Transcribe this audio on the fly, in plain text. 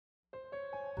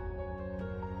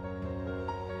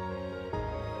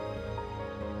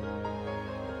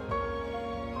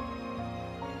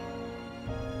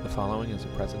following is a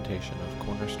presentation of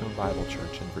Cornerstone Bible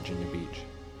Church in Virginia Beach.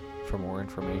 For more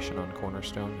information on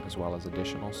Cornerstone, as well as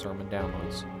additional sermon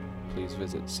downloads, please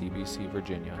visit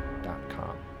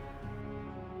cbcvirginia.com.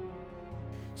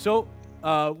 So,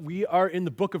 we are in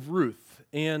the book of Ruth,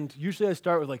 and usually I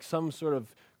start with like some sort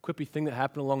of quippy thing that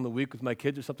happened along the week with my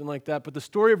kids or something like that, but the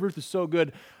story of Ruth is so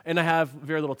good, and I have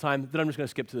very little time, that I'm just going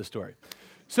to skip to the story.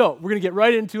 So, we're going to get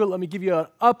right into it. Let me give you an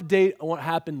update on what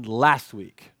happened last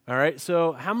week, all right?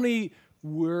 So, how many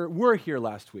were here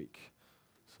last week?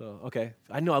 So, okay.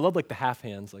 I know, I love like the half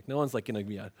hands. Like, no one's like going to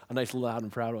be a nice, loud,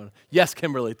 and proud one. Yes,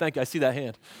 Kimberly, thank you. I see that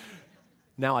hand.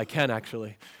 Now I can,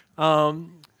 actually.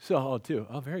 Two.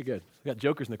 Oh, very good. We got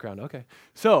jokers in the crowd. Okay.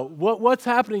 So what's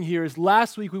happening here is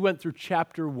last week we went through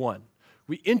chapter 1.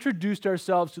 We introduced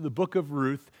ourselves to the book of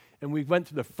Ruth, and we went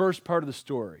through the first part of the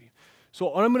story. So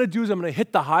what I'm going to do is I'm going to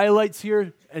hit the highlights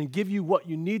here and give you what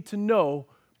you need to know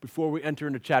before we enter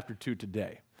into chapter 2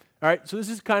 today. All right, so this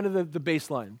is kind of the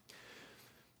baseline.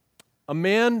 A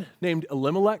man named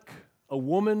Elimelech, a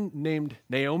woman named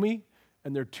Naomi,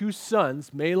 and their two sons,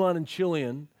 Mahlon and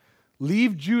Chilion,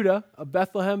 leave Judah,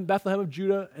 Bethlehem of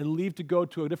Judah, and leave to go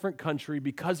to a different country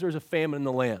because there's a famine in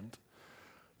the land.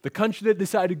 The country they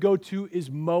decide to go to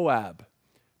is Moab.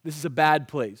 This is a bad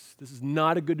place. This is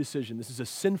not a good decision. This is a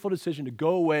sinful decision to go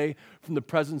away from the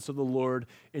presence of the Lord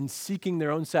and seeking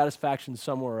their own satisfaction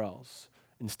somewhere else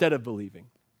instead of believing.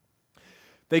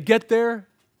 They get there,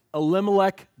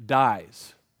 Elimelech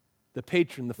dies. The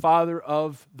patron, the father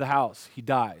of the house, he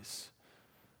dies.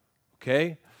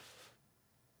 Okay?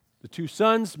 The two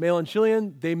sons, Mahlon and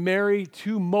Chilion, they marry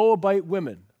two Moabite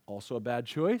women. Also a bad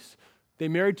choice. They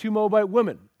marry two Moabite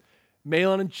women.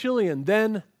 Mahlon and Chilion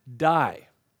then die.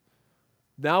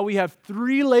 Now we have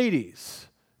three ladies,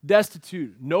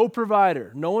 destitute, no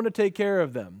provider, no one to take care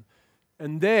of them.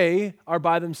 And they are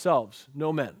by themselves,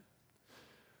 no men.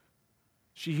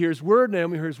 She hears word,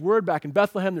 Naomi hears word, back in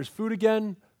Bethlehem, there's food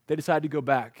again. They decide to go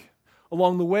back.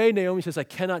 Along the way, Naomi says, I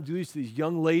cannot do this to these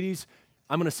young ladies.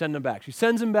 I'm going to send them back. She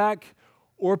sends them back.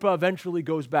 Orpah eventually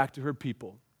goes back to her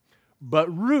people. But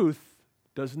Ruth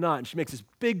does not. And she makes this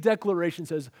big declaration,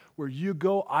 says, where you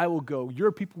go, I will go.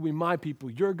 Your people will be my people.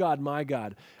 Your God, my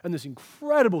God. And this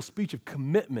incredible speech of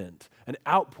commitment and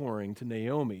outpouring to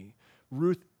Naomi.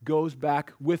 Ruth goes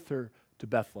back with her to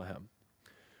Bethlehem.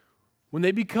 When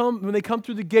they come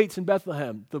through the gates in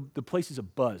Bethlehem, the place is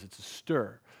abuzz. It's a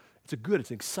stir. It's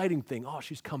an exciting thing. Oh,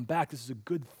 she's come back. This is a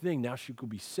good thing. Now she could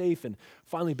be safe and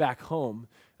finally back home,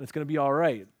 and it's going to be all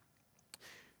right.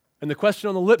 And the question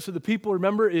on the lips of the people,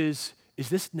 remember, is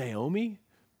this Naomi?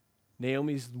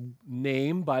 Naomi's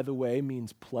name, by the way,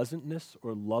 means pleasantness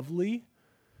or lovely.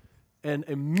 And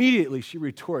immediately she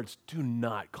retorts, do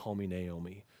not call me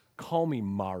Naomi. Call me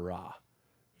Mara,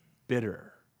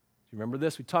 bitter. You remember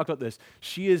this? We talked about this.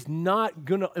 She is not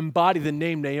going to embody the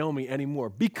name Naomi anymore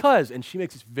because, and she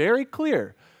makes this very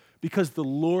clear, because the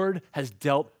Lord has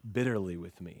dealt bitterly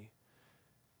with me.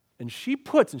 And she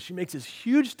makes this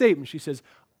huge statement. She says,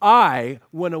 I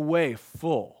went away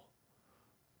full,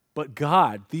 but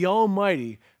God, the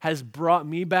Almighty, has brought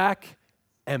me back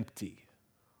empty.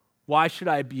 Why should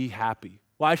I be happy?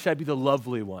 Why should I be the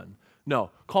lovely one?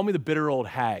 No, call me the bitter old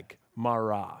hag,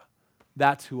 Mara.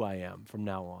 That's who I am from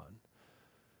now on.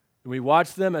 And we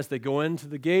watch them as they go into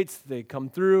the gates, they come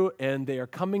through, and they are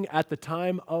coming at the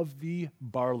time of the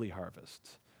barley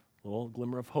harvest. A little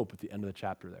glimmer of hope at the end of the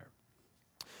chapter there.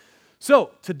 So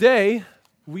today,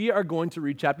 we are going to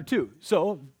read chapter 2.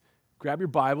 So grab your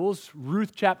Bibles,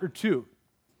 Ruth chapter 2.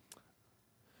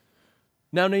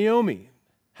 Now Naomi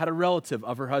had a relative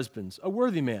of her husband's, a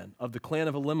worthy man of the clan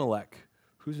of Elimelech,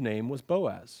 whose name was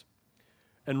Boaz.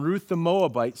 And Ruth the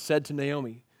Moabite said to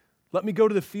Naomi, let me go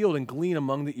to the field and glean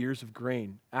among the ears of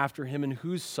grain, after him in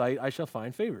whose sight I shall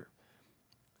find favor.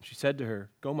 She said to her,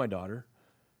 go, my daughter.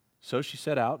 So she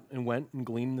set out and went and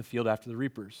gleaned in the field after the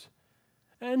reapers.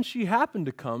 And she happened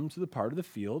to come to the part of the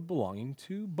field belonging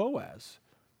to Boaz,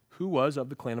 who was of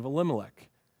the clan of Elimelech.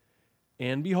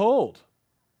 And behold,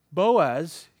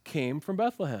 Boaz came from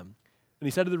Bethlehem. And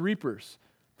he said to the reapers,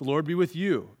 the Lord be with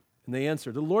you. And they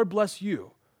answered, the Lord bless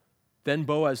you. Then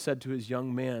Boaz said to his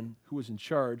young man who was in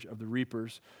charge of the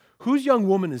reapers, whose young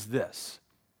woman is this?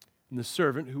 And the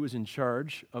servant who was in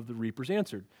charge of the reapers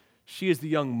answered, she is the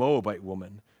young Moabite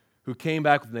woman who came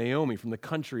back with Naomi from the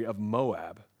country of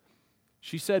Moab.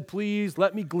 She said, please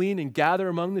let me glean and gather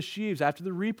among the sheaves after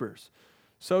the reapers.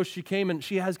 So she came, and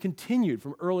she has continued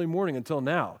from early morning until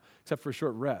now, except for a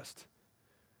short rest.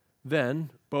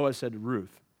 Then Boaz said to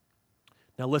Ruth,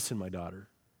 now listen, my daughter.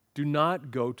 Do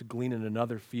not go to glean in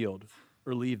another field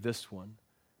or leave this one,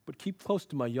 but keep close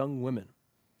to my young women.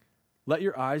 Let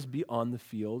your eyes be on the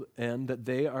field, and that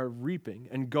they are reaping,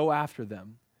 and go after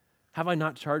them. Have I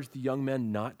not charged the young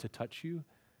men not to touch you?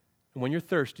 And when you're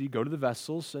thirsty, go to the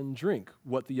vessels and drink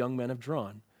what the young men have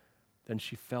drawn." Then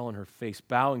she fell on her face,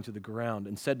 bowing to the ground,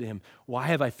 and said to him, "Why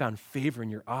have I found favor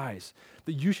in your eyes,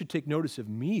 that you should take notice of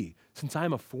me, since I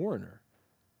am a foreigner?"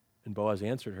 And Boaz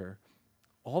answered her,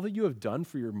 "All that you have done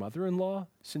for your mother-in-law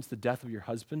since the death of your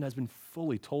husband has been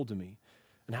fully told to me,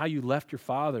 and how you left your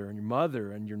father and your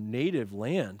mother and your native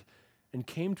land and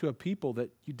came to a people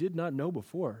that you did not know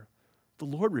before. The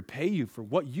Lord repay you for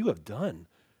what you have done,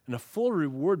 and a full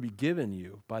reward be given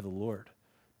you by the Lord,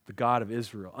 the God of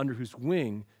Israel, under whose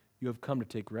wing you have come to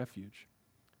take refuge."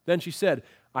 Then she said,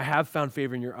 "I have found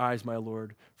favor in your eyes, my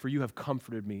Lord, for you have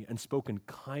comforted me and spoken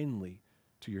kindly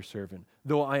to your servant,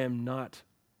 though I am not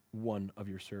one of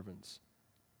your servants."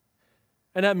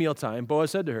 And at mealtime,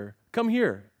 Boaz said to her, "Come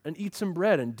here and eat some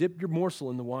bread and dip your morsel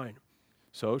in the wine."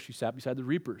 So she sat beside the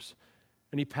reapers,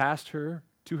 and he passed her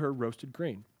to her roasted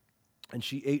grain. And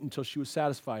she ate until she was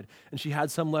satisfied, and she had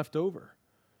some left over.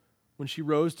 When she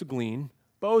rose to glean,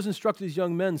 Boaz instructed his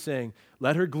young men, saying,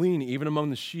 "Let her glean even among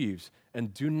the sheaves,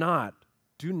 and do not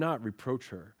reproach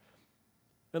her.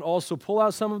 And also pull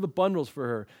out some of the bundles for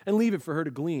her, and leave it for her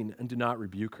to glean, and do not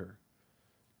rebuke her."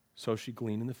 So she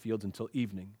gleaned in the fields until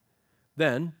evening.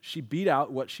 Then she beat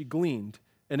out what she gleaned,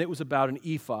 and it was about an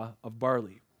ephah of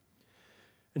barley.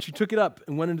 And she took it up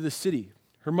and went into the city.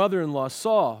 Her mother-in-law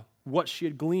saw what she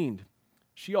had gleaned.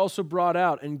 She also brought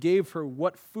out and gave her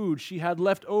what food she had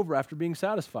left over after being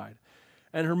satisfied.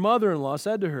 And her mother-in-law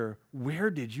said to her, "Where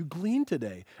did you glean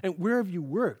today? And where have you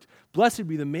worked? Blessed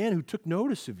be the man who took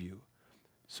notice of you."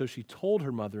 So she told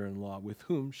her mother-in-law with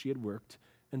whom she had worked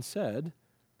and said,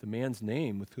 "The man's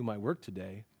name with whom I work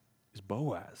today is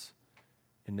Boaz."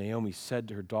 And Naomi said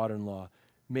to her daughter-in-law,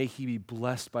 "May he be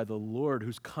blessed by the Lord,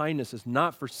 whose kindness has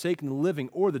not forsaken the living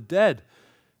or the dead."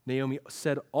 Naomi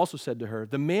also said to her,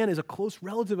 "The man is a close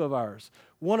relative of ours,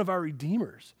 one of our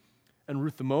redeemers." And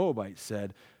Ruth the Moabite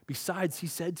said, "Besides, he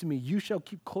said to me, 'You shall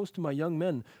keep close to my young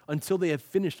men until they have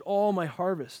finished all my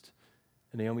harvest.'"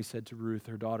 And Naomi said to Ruth,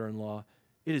 her daughter-in-law,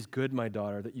 "It is good, my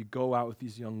daughter, that you go out with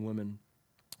these young women,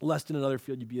 lest in another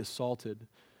field you be assaulted."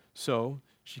 So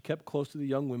she kept close to the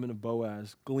young women of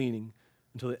Boaz, gleaning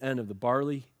until the end of the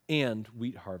barley and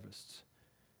wheat harvests.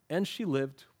 And she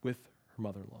lived with her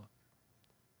mother-in-law.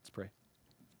 Let's pray.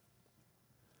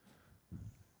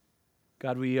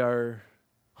 God, we are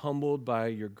humbled by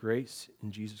your grace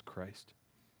in Jesus Christ.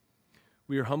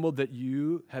 We are humbled that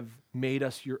you have made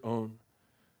us your own.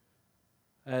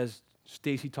 As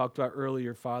Stacy talked about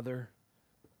earlier, Father,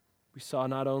 we saw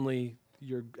not only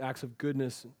your acts of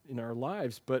goodness in our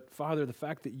lives, but Father, the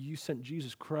fact that you sent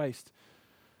Jesus Christ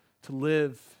to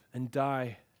live and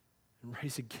die and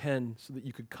rise again so that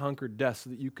you could conquer death, so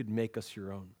that you could make us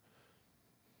your own.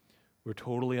 We're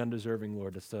totally undeserving,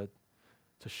 Lord. It's a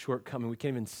shortcoming. We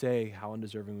can't even say how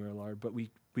undeserving we are, Lord, but we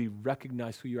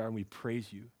recognize who you are and we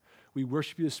praise you. We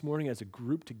worship you this morning as a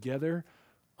group together,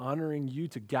 honoring you,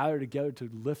 to gather together to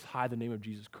lift high the name of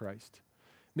Jesus Christ.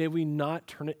 May we not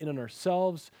turn it in on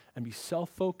ourselves and be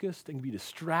self-focused and be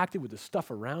distracted with the stuff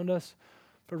around us,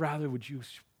 but rather would you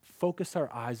focus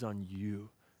our eyes on you.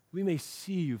 We may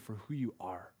see you for who you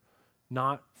are,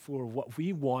 not for what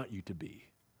we want you to be.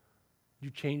 You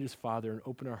change us, Father, and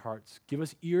open our hearts. Give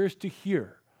us ears to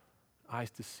hear, eyes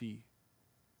to see.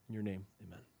 In your name,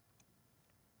 amen.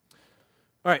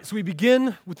 All right, so we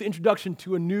begin with the introduction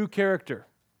to a new character,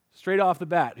 straight off the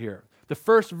bat here. The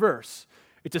first verse.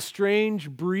 It's a strange,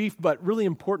 brief, but really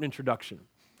important introduction.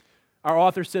 Our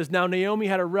author says, "Now Naomi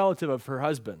had a relative of her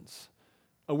husband's,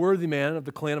 a worthy man of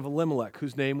the clan of Elimelech,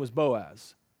 whose name was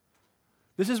Boaz."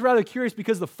 This is rather curious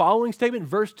because the following statement,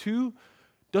 verse 2,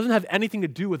 doesn't have anything to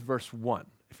do with verse 1.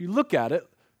 If you look at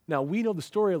it, now we know the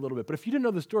story a little bit, but if you didn't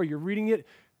know the story, you're reading it,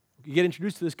 you get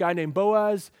introduced to this guy named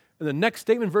Boaz, and the next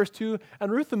statement, verse 2,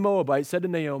 "And Ruth the Moabite said to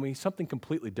Naomi," something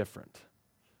completely different.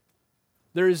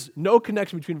 There is no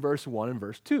connection between verse 1 and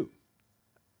verse 2,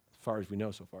 as far as we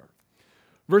know so far.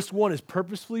 Verse 1 is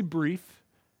purposefully brief,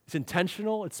 it's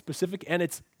intentional, it's specific, and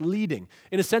it's leading.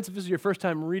 In a sense, if this is your first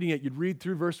time reading it, you'd read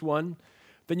through verse 1,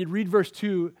 then you'd read verse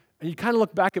 2, and you kind of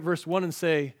look back at verse 1 and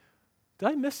say, "Did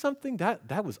I miss something?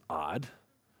 That was odd.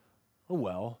 Oh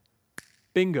well."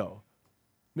 Bingo.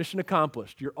 Mission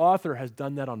accomplished. Your author has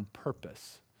done that on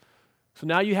purpose. So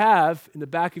now you have, in the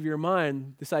back of your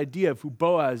mind, this idea of who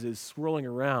Boaz is swirling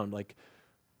around. Like,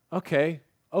 okay,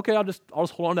 I'll just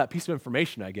hold on to that piece of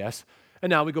information, I guess. And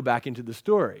now we go back into the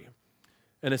story.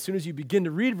 And as soon as you begin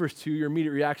to read verse 2, your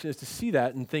immediate reaction is to see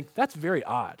that and think, that's very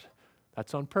odd.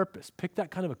 That's on purpose. Pick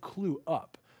that kind of a clue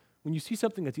up. when you see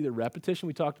something that's either repetition,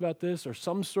 we talked about this, or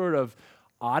some sort of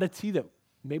oddity that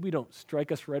maybe don't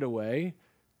strike us right away,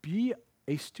 be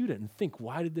a student and think,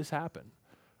 why did this happen?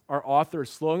 Our author is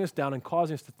slowing us down and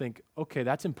causing us to think, okay,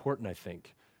 that's important, I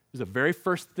think. This is the very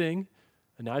first thing,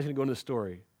 and now he's going to go into the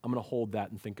story. I'm going to hold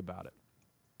that and think about it.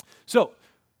 So,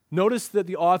 notice that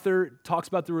the author talks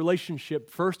about the relationship,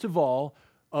 first of all,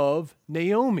 of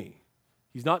Naomi.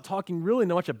 He's not talking really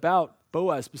much about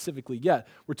Boaz specifically yet.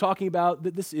 We're talking about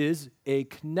that this is a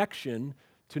connection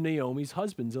to Naomi's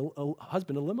husband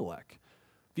Elimelech.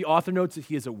 The author notes that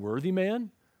he is a worthy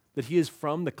man, that he is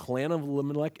from the clan of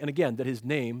Elimelech, and again, that his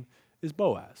name is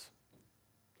Boaz.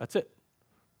 That's it.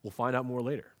 We'll find out more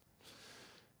later.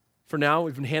 For now,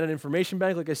 we've been handed information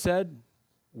back, like I said.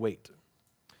 Wait.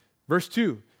 Verse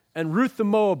 2, and Ruth the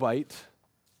Moabite,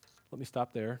 let me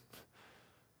stop there.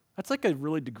 That's like a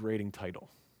really degrading title.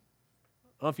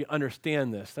 I don't know if you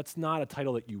understand this. That's not a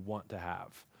title that you want to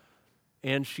have.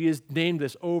 And she is named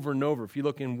this over and over. If you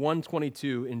look in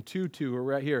 1:22, in 2:2, or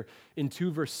right here, in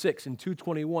 2 verse 6, in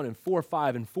 2:21, in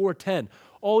 4:5, and 4:10,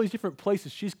 all these different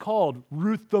places, she's called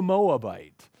Ruth the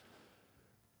Moabite.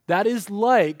 That is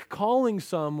like calling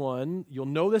someone, you'll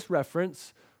know this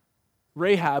reference,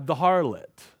 Rahab the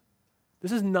harlot.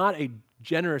 This is not a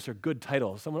generous or good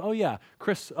title. Someone, oh yeah,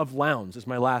 Chris of Lowndes is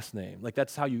my last name. Like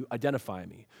that's how you identify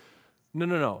me.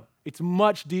 No. It's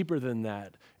much deeper than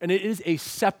that. And it is a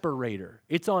separator.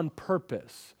 It's on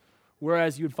purpose.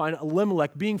 Whereas you'd find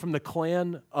Elimelech being from the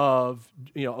clan of,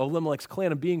 Elimelech's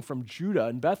clan and being from Judah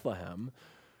and Bethlehem,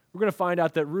 we're going to find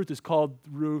out that Ruth is called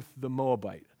Ruth the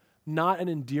Moabite. Not an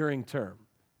endearing term.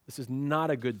 This is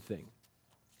not a good thing.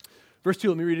 Verse 2,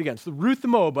 let me read it again. So Ruth the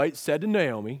Moabite said to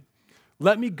Naomi,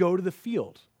 let me go to the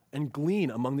field and glean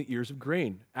among the ears of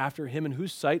grain, after him in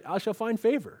whose sight I shall find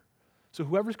favor. So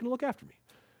whoever's going to look after me.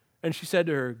 And she said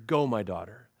to her, go, my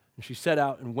daughter. And she set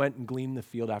out and went and gleaned in the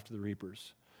field after the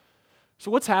reapers.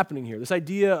 So what's happening here? This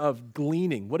idea of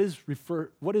gleaning, what is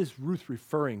Ruth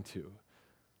referring to?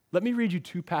 Let me read you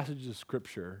two passages of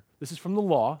Scripture. This is from the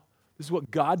law. This is what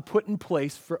God put in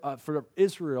place for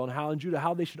Israel and Judah,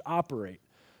 how they should operate.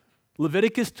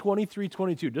 Leviticus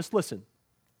 23:22. Just listen.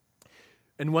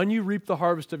 And when you reap the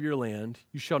harvest of your land,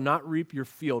 you shall not reap your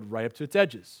field right up to its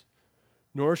edges,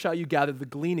 nor shall you gather the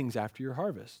gleanings after your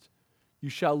harvest. You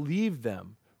shall leave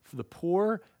them for the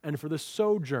poor and for the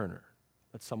sojourner.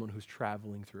 That's someone who's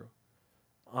traveling through.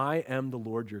 I am the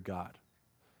Lord your God.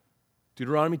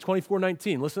 Deuteronomy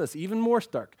 24:19. Listen to this, even more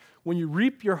stark. When you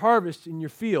reap your harvest in your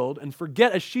field and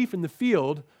forget a sheaf in the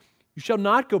field, you shall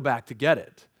not go back to get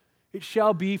it. It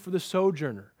shall be for the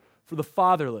sojourner, for the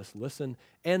fatherless, listen,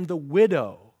 and the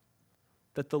widow,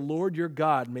 that the Lord your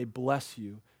God may bless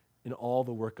you in all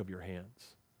the work of your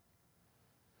hands.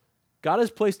 God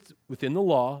has placed within the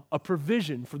law a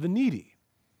provision for the needy.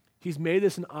 He's made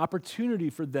this an opportunity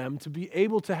for them to be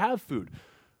able to have food.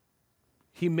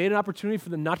 He made an opportunity for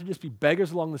them not to just be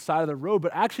beggars along the side of the road,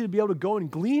 but actually to be able to go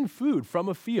and glean food from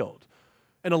a field.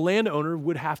 And a landowner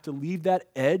would have to leave that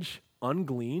edge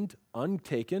ungleaned,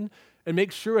 untaken, and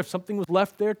make sure if something was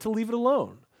left there to leave it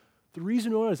alone. The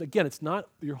reason why is, again, it's not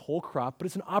your whole crop, but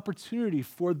it's an opportunity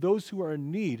for those who are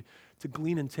in need to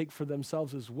glean and take for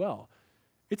themselves as well.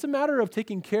 It's a matter of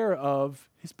taking care of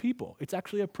his people. It's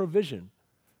actually a provision.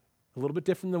 A little bit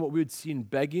different than what we would see in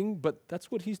begging, but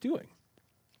that's what he's doing.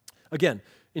 Again,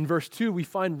 in verse 2, we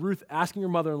find Ruth asking her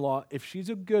mother-in-law if she's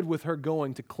good with her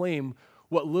going to claim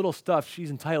what little stuff she's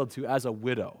entitled to as a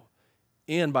widow,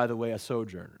 and, by the way, a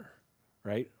sojourner,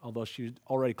 right? Although she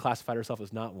already classified herself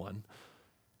as not one.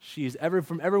 She's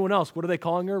from everyone else. What are they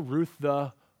calling her? Ruth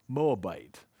the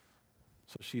Moabite.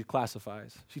 So she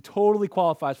classifies. She totally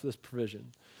qualifies for this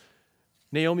provision.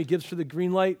 Naomi gives her the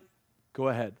green light. Go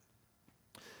ahead.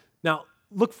 Now,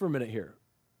 look for a minute here.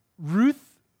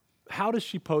 Ruth, how does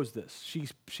she pose this?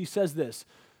 She says this.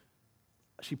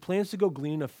 She plans to go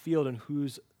glean a field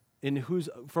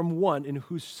from one in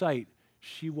whose sight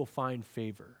she will find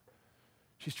favor.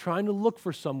 She's trying to look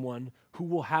for someone who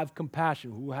will have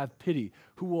compassion, who will have pity,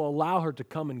 who will allow her to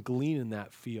come and glean in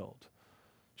that field.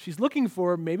 She's looking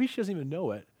for, maybe she doesn't even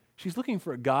know it, she's looking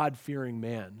for a God-fearing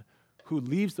man who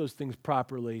leaves those things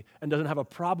properly and doesn't have a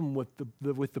problem with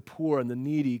the poor and the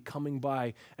needy coming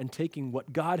by and taking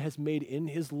what God has made in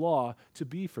his law to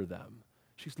be for them.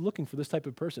 She's looking for this type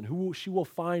of person who she will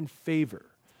find favor.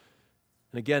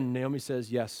 And again, Naomi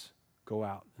says, yes, go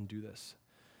out and do this.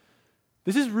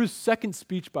 This is Ruth's second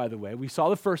speech, by the way. We saw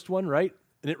the first one, right?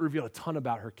 And it revealed a ton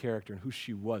about her character and who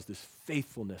she was, this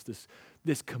faithfulness,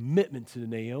 this commitment to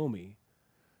Naomi.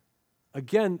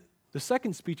 Again, the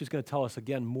second speech is going to tell us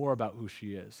again more about who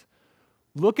she is.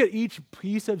 Look at each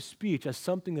piece of speech as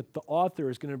something that the author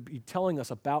is going to be telling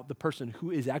us about the person who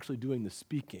is actually doing the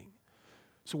speaking.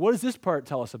 So what does this part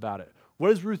tell us about it?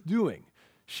 What is Ruth doing?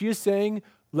 She is saying,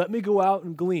 let me go out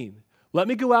and glean. Let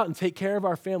me go out and take care of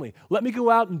our family. Let me go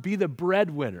out and be the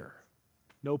breadwinner.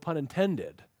 No pun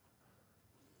intended.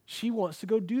 She wants to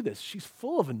go do this. She's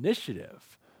full of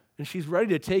initiative, and she's ready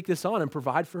to take this on and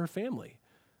provide for her family.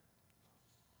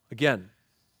 Again,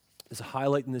 there's a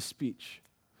highlight in this speech.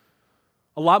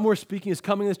 A lot more speaking is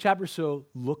coming in this chapter, so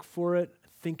look for it,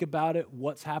 think about it,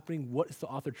 what's happening, what is the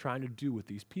author trying to do with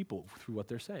these people through what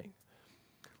they're saying.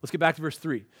 Let's get back to verse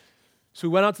 3. So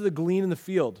we went out to the glean in the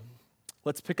field.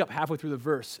 Let's pick up halfway through the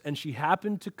verse. And she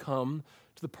happened to come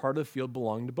to the part of the field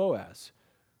belonging to Boaz,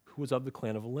 who was of the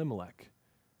clan of Elimelech.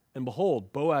 And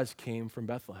behold, Boaz came from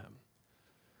Bethlehem.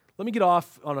 Let me get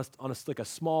off on a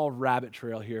small rabbit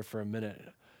trail here for a minute.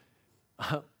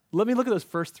 Let me look at those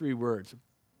first three words.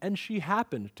 And she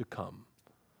happened to come.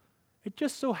 It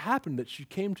just so happened that she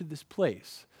came to this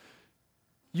place.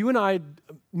 You and I,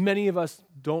 many of us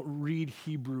don't read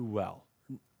Hebrew well.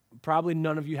 Probably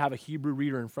none of you have a Hebrew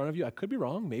reader in front of you. I could be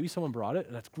wrong. Maybe someone brought it,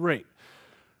 and that's great.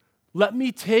 Let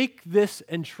me take this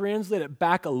and translate it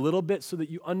back a little bit so that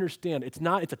you understand. It's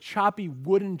a choppy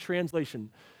wooden translation.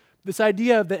 This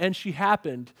idea of the and she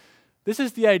happened, this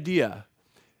is the idea.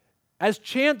 As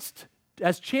chance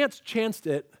chanced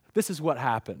it, this is what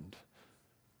happened.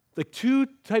 Like two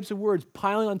types of words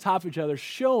piling on top of each other,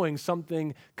 showing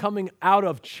something coming out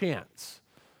of chance.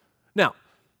 Now,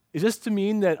 is this to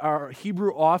mean that our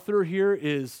Hebrew author here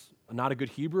is not a good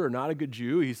Hebrew or not a good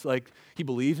Jew? He's like, he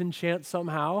believes in chance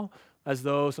somehow, as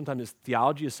though sometimes his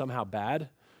theology is somehow bad?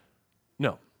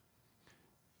 No.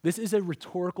 This is a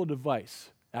rhetorical device.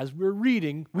 As we're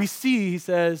reading, we see, he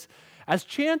says, as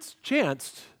chance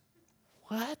chanced,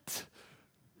 what?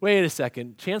 Wait a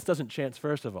second, chance doesn't chance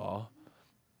first of all.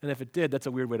 And if it did, that's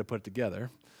a weird way to put it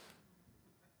together.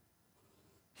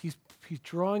 He's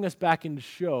drawing us back in to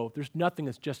show there's nothing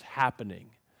that's just happening.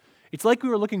 It's like we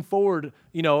were looking forward,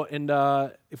 and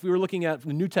if we were looking at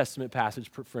the New Testament passage,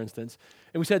 for instance,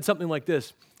 and we said something like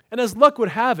this, and as luck would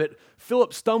have it,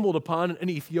 Philip stumbled upon an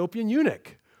Ethiopian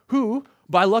eunuch who,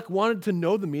 by luck, wanted to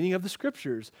know the meaning of the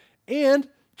scriptures, and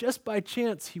just by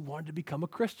chance, he wanted to become a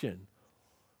Christian.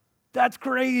 That's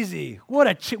crazy. What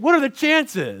are the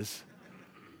chances?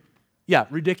 Yeah,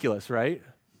 ridiculous, right?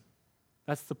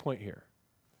 That's the point here.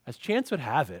 As chance would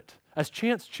have it, as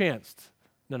chance chanced.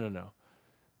 No.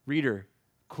 Reader,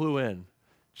 clue in.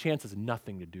 Chance has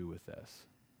nothing to do with this.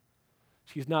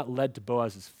 She's not led to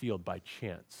Boaz's field by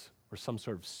chance or some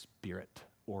sort of spirit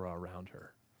aura around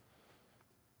her.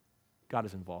 God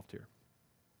is involved here.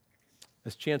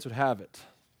 As chance would have it.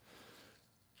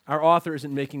 Our author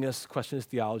isn't making us question his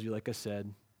theology, like I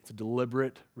said. It's a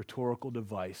deliberate rhetorical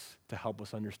device to help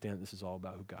us understand this is all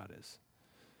about who God is.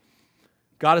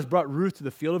 God has brought Ruth to the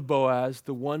field of Boaz,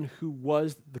 the one who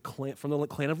was from the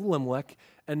clan of Elimelech,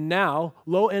 and now,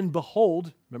 lo and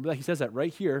behold, remember that he says that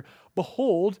right here,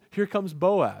 behold, here comes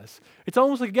Boaz. It's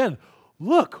almost like, again,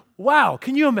 look, wow,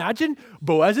 can you imagine?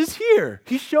 Boaz is here.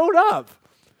 He showed up.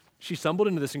 She stumbled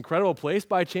into this incredible place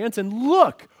by chance, and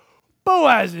look,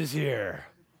 Boaz is here.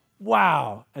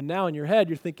 Wow. And now in your head,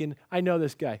 you're thinking, I know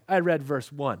this guy. I read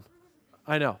verse 1.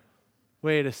 I know.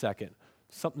 Wait a second.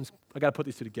 I got to put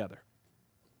these two together.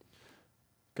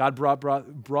 God brought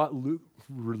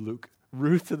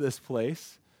Ruth to this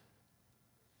place,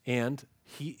 and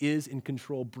he is in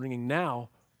control, bringing now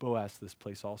Boaz to this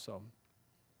place also.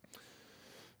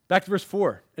 Back to verse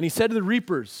 4. And he said to the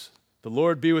reapers, the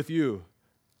Lord be with you.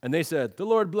 And they said, the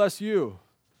Lord bless you.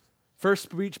 First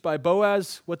speech by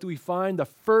Boaz, what do we find? The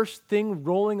first thing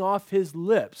rolling off his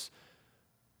lips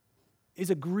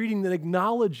is a greeting that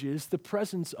acknowledges the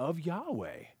presence of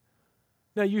Yahweh.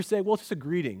 Now you say, well, it's just a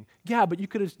greeting. Yeah, but you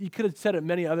could have said it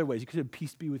many other ways. You could have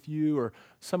peace be with you or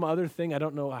some other thing. I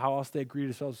don't know how else they greet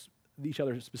each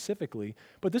other specifically,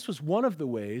 but this was one of the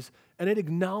ways, and it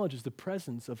acknowledges the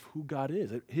presence of who God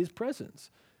is, his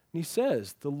presence. And he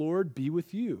says, the Lord be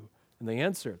with you. And they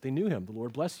answer, they knew him, the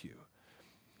Lord bless you.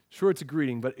 Sure, it's a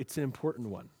greeting, but it's an important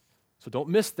one. So don't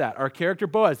miss that. Our character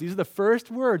Boaz, these are the first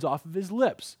words off of his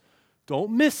lips.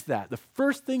 Don't miss that. The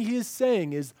first thing he is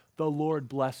saying is, the Lord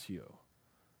bless you.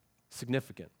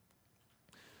 Significant.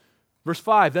 Verse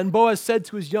 5, then Boaz said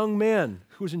to his young man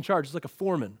who was in charge, it's like a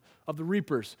foreman of the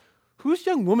reapers, whose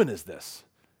young woman is this?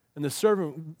 And the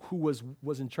servant who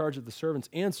was in charge of the servants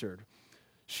answered,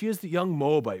 she is the young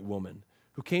Moabite woman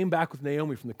who came back with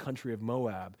Naomi from the country of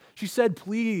Moab. She said,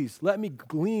 please let me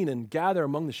glean and gather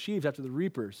among the sheaves after the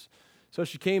reapers. So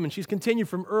she came, and she's continued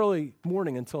from early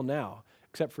morning until now,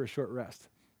 except for a short rest.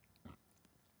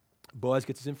 Boaz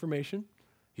gets his information.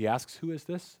 He asks, who is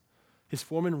this? His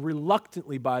foreman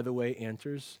reluctantly, by the way,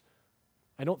 answers,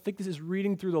 I don't think this is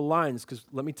reading through the lines, because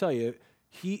let me tell you,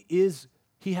 he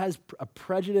has a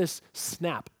prejudice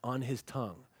snap on his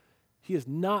tongue. He is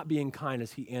not being kind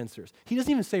as he answers. He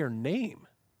doesn't even say her name.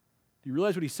 Do you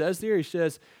realize what he says there? He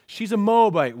says, she's a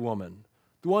Moabite woman,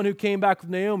 the one who came back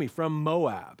with Naomi from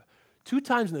Moab. 2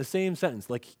 times in the same sentence,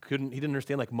 like he didn't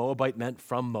understand like Moabite meant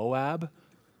from Moab.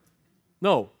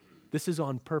 No, this is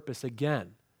on purpose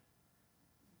again.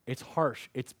 It's harsh,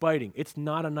 it's biting. It's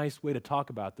not a nice way to talk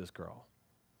about this girl.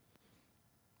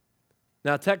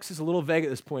 Now, text is a little vague at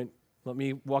this point. Let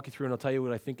me walk you through and I'll tell you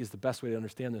what I think is the best way to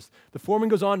understand this. The foreman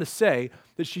goes on to say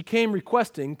that she came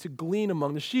requesting to glean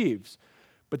among the sheaves.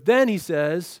 But then he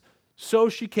says, so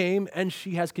she came and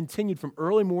she has continued from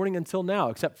early morning until now,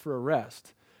 except for a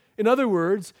rest. In other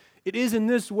words, it is in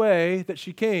this way that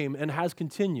she came and has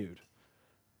continued.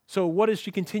 So what is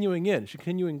she continuing in? Is she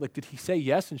continuing, like, did he say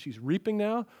yes and she's reaping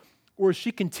now? Or is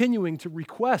she continuing to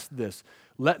request this?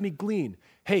 Let me glean.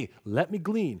 Hey, let me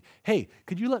glean. Hey,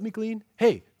 could you let me glean?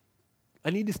 Hey, I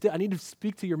need to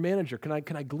speak to your manager. Can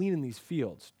I glean in these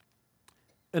fields?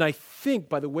 And I think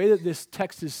by the way that this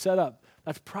text is set up,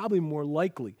 that's probably more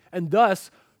likely. And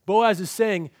thus, Boaz is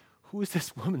saying, who is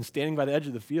this woman standing by the edge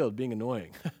of the field being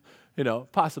annoying?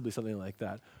 Possibly something like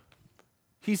that.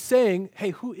 He's saying,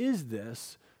 hey, who is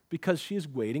this? Because she is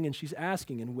waiting and she's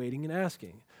asking and waiting and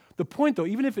asking. The point, though,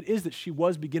 even if it is that she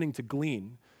was beginning to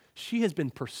glean, she has been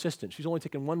persistent. She's only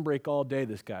taken one break all day,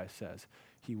 this guy says.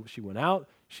 She went out,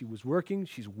 she was working,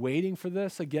 she's waiting for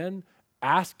this again,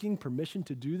 asking permission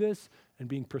to do this and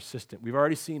being persistent. We've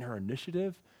already seen her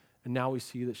initiative, and now we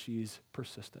see that she's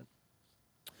persistent.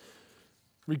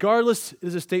 Regardless, it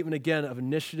is a statement, again, of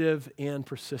initiative and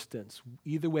persistence.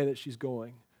 Either way that she's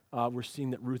going, we're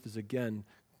seeing that Ruth is, again,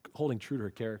 holding true to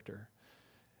her character.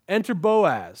 Enter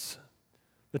Boaz.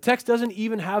 The text doesn't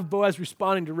even have Boaz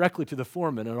responding directly to the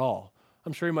foreman at all.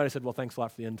 I'm sure he might have said, well, thanks a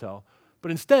lot for the intel. But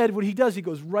instead, what he does, he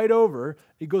goes right over,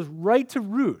 he goes right to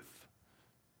Ruth.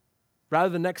 Rather,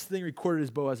 the next thing recorded is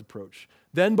Boaz's approach.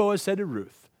 Then Boaz said to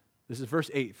Ruth, this is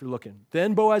verse 8 if you're looking.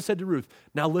 Then Boaz said to Ruth,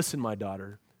 now listen, my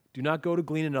daughter, do not go to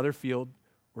glean another field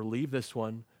or leave this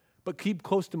one, but keep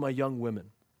close to my young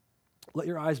women. Let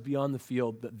your eyes be on the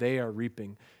field that they are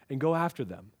reaping, and go after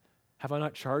them. Have I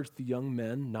not charged the young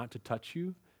men not to touch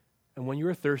you? And when you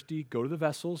are thirsty, go to the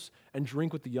vessels and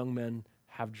drink what the young men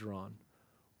have drawn.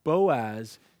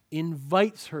 Boaz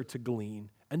invites her to glean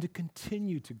and to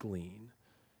continue to glean.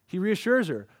 He reassures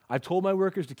her, I've told my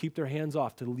workers to keep their hands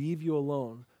off, to leave you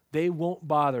alone. They won't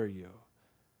bother you.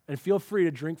 And feel free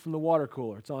to drink from the water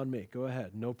cooler. It's on me. Go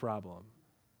ahead. No problem.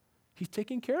 He's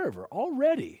taking care of her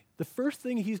already. The first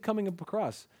thing he's coming up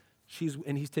across,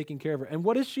 he's taking care of her. And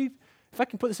what is she? If I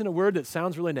can put this in a word that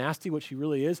sounds really nasty, what she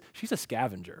really is, she's a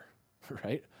scavenger,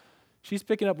 right? She's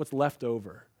picking up what's left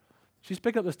over. She's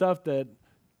picking up the stuff that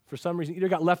for some reason either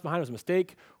got left behind as a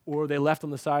mistake, or they left on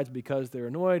the sides because they're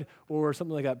annoyed, or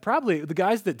something like that. Probably the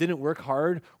guys that didn't work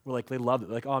hard were like, they loved it.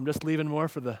 Like, oh, I'm just leaving more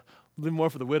for the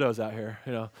widows out here.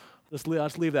 I'll just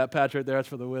leave that patch right there. That's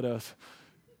for the widows.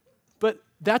 But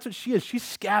that's what she is. She's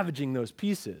scavenging those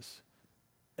pieces.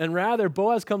 And rather,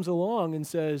 Boaz comes along and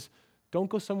says, don't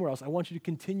go somewhere else. I want you to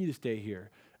continue to stay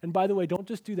here. And by the way, don't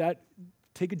just do that.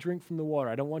 Take a drink from the water.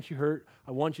 I don't want you hurt.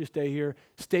 I want you to stay here.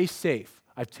 Stay safe.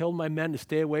 I've told my men to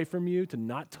stay away from you, to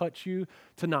not touch you,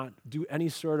 to not do any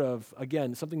sort of,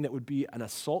 again, something that would be an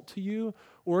assault to you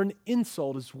or an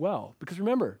insult as well. Because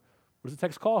remember, what does the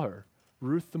text call her?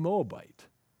 Ruth the Moabite.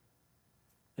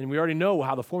 And we already know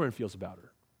how the foreman feels about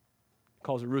her. He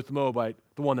calls her Ruth the Moabite,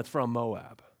 the one that's from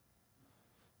Moab.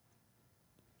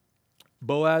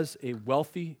 Boaz, a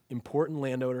wealthy, important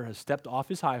landowner, has stepped off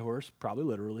his high horse, probably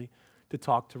literally, to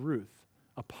talk to Ruth,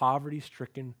 a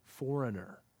poverty-stricken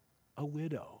foreigner, a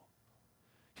widow.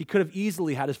 He could have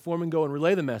easily had his foreman go and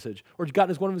relay the message, or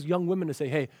gotten one of his young women to say,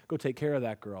 hey, go take care of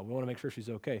that girl. We want to make sure she's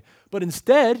okay. But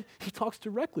instead, he talks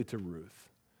directly to Ruth.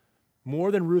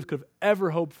 More than Ruth could have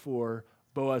ever hoped for,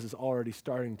 Boaz is already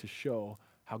starting to show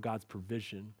how God's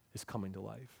provision is coming to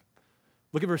life.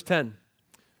 Look at verse 10.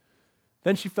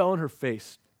 Then she fell on her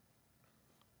face,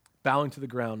 bowing to the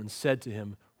ground, and said to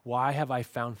him, why have I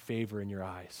found favor in your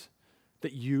eyes,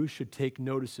 that you should take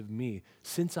notice of me,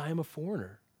 since I am a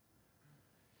foreigner?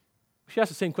 She asked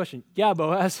the same question. Yeah,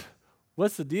 Boaz,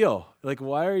 what's the deal? Like,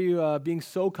 why are you being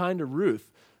so kind to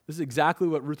Ruth? This is exactly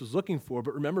what Ruth was looking for.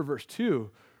 But remember verse 2,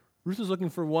 Ruth was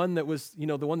looking for one that was, the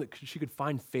one that she could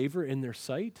find favor in their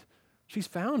sight. She's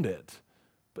found it.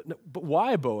 But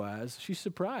why, Boaz? She's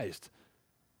surprised.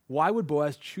 Why would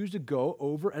Boaz choose to go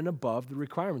over and above the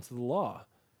requirements of the law?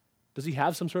 Does he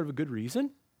have some sort of a good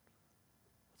reason?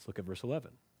 Let's look at verse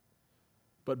 11.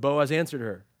 But Boaz answered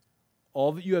her,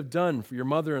 all that you have done for your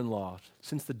mother-in-law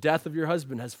since the death of your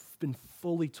husband has been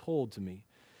fully told to me,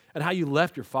 and how you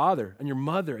left your father and your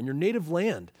mother and your native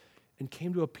land and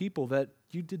came to a people that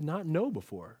you did not know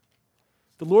before.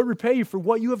 The Lord repay you for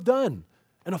what you have done,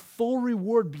 and a full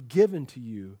reward be given to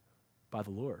you by the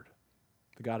Lord,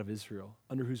 the God of Israel,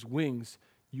 under whose wings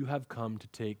you have come to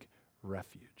take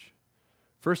refuge.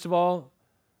 First of all,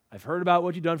 I've heard about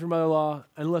what you've done for mother-in-law,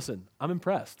 and listen, I'm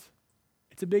impressed.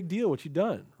 It's a big deal what you've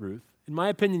done, Ruth. In my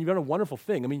opinion, you've done a wonderful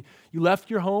thing. I mean, you left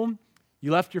your home,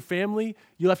 you left your family,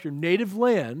 you left your native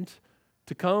land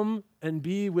to come and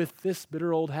be with this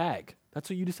bitter old hag. That's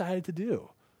what you decided to do.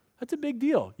 That's a big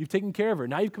deal. You've taken care of her.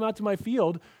 Now you've come out to my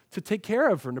field to take care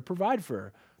of her and to provide for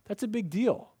her. That's a big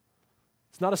deal.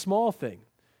 It's not a small thing.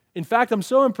 In fact, I'm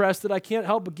so impressed that I can't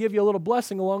help but give you a little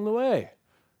blessing along the way.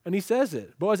 And he says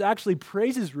it. Boaz actually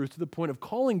praises Ruth to the point of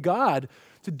calling God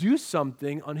to do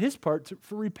something on his part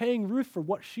for repaying Ruth for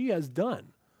what she has done.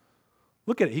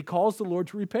 Look at it. He calls the Lord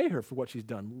to repay her for what she's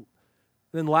done. And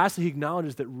then lastly, he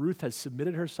acknowledges that Ruth has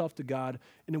submitted herself to God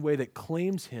in a way that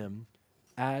claims him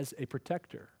as a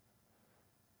protector.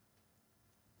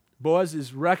 Boaz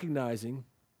is recognizing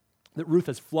that Ruth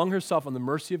has flung herself on the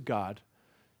mercy of God.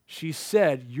 She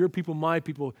said, your people, my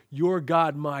people, your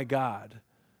God, my God.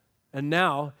 And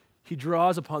now he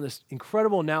draws upon this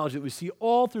incredible analogy that we see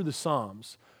all through the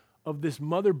Psalms of this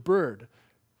mother bird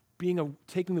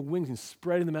taking the wings and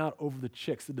spreading them out over the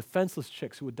chicks, the defenseless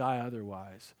chicks who would die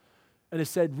otherwise. And it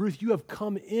said, Ruth, you have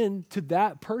come in to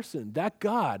that person, that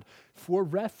God, for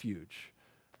refuge.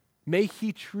 May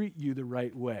he treat you the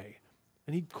right way.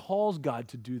 And he calls God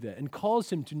to do that and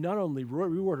calls him to not only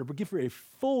reward her, but give her a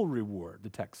full reward, the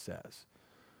text says.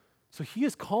 So he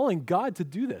is calling God to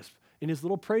do this. In his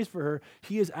little praise for her,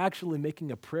 he is actually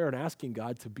making a prayer and asking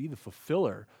God to be the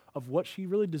fulfiller of what she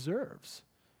really deserves.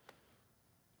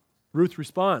 Ruth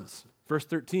responds, verse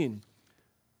 13.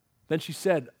 Then she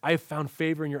said, I have found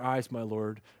favor in your eyes, my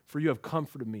Lord, for you have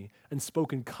comforted me and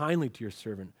spoken kindly to your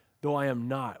servant, though I am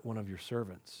not one of your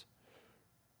servants.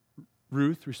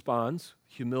 Ruth responds,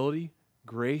 humility,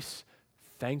 grace,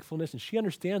 thankfulness, and she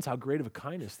understands how great of a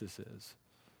kindness this is.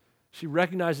 She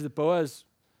recognizes that Boaz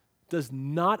does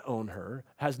not own her,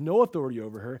 has no authority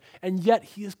over her, and yet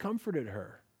he has comforted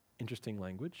her, interesting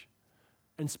language,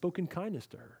 and spoken kindness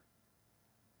to her.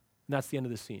 And that's the end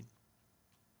of the scene.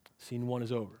 Scene 1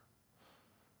 is over.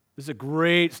 This is a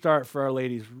great start for our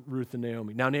ladies, Ruth and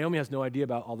Naomi. Now, Naomi has no idea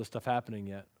about all this stuff happening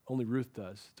yet. Only Ruth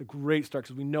does. It's a great start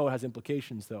because we know it has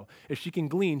implications, though. If she can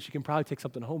glean, she can probably take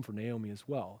something home for Naomi as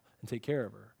well and take care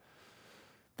of her.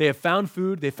 They have found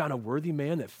food. They found a worthy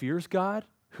man that fears God,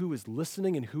 who is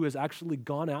listening and who has actually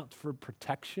gone out for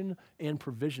protection and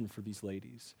provision for these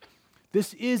ladies.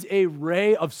 This is a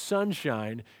ray of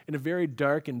sunshine in a very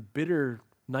dark and bitter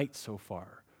night so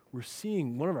far. We're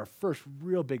seeing one of our first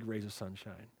real big rays of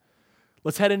sunshine.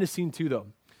 Let's head into scene 2, though.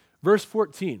 Verse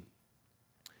 14.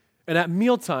 And at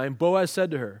mealtime, Boaz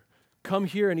said to her, come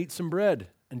here and eat some bread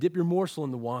and dip your morsel in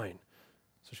the wine.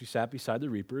 So she sat beside the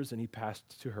reapers, and he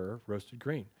passed to her roasted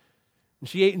grain. And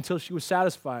she ate until she was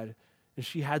satisfied, and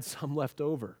she had some left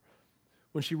over.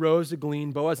 When she rose to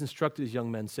glean, Boaz instructed his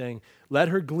young men, saying, let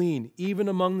her glean even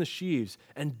among the sheaves,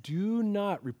 and do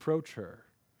not reproach her.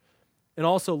 And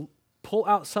also pull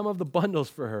out some of the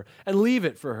bundles for her, and leave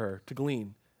it for her to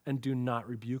glean, and do not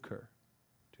rebuke her.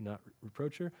 Do not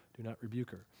reproach her, do not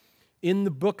rebuke her. In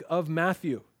the book of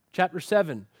Matthew, chapter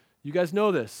 7, you guys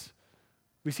know this.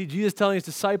 We see Jesus telling his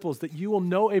disciples that you will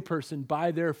know a person by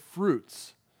their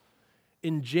fruits.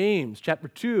 In James, chapter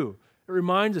 2, it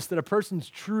reminds us that a person's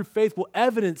true faith will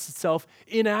evidence itself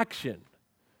in action.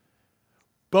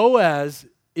 Boaz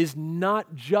is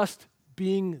not just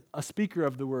being a speaker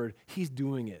of the word, he's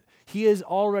doing it. He is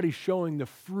already showing the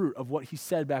fruit of what he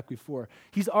said back before.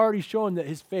 He's already shown that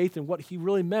his faith and what he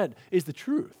really meant is the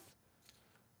truth.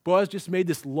 Boaz just made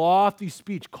this lofty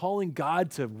speech calling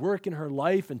God to work in her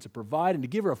life and to provide and to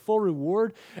give her a full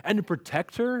reward and to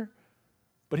protect her,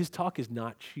 but his talk is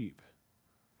not cheap.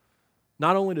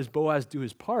 Not only does Boaz do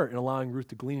his part in allowing Ruth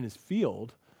to glean in his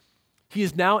field, he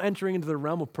is now entering into the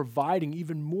realm of providing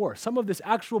even more. Some of this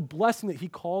actual blessing that he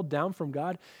called down from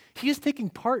God, he is taking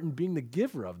part in being the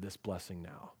giver of this blessing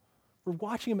now. We're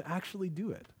watching him actually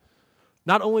do it.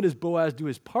 Not only does Boaz do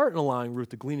his part in allowing Ruth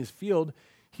to glean his field,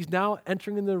 he's now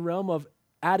entering into the realm of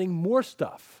adding more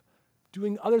stuff,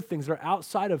 doing other things that are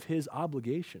outside of his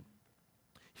obligation.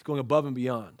 He's going above and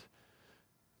beyond.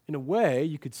 In a way,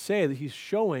 you could say that he's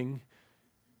showing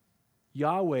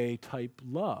Yahweh-type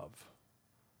love.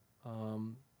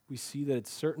 we see that it's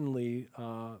certainly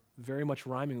very much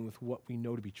rhyming with what we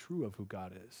know to be true of who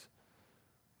God is,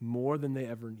 more than they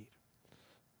ever need.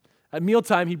 At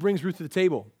mealtime, he brings Ruth to the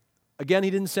table. Again, he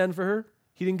didn't send for her.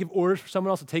 He didn't give orders for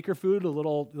someone else to take her food, a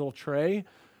little tray.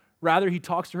 Rather, he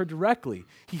talks to her directly.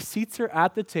 He seats her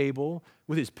at the table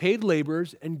with his paid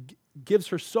laborers and gives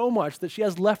her so much that she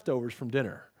has leftovers from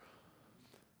dinner.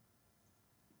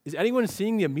 Is anyone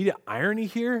seeing the immediate irony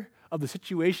here of the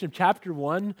situation of chapter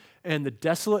 1 and the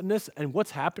desolateness and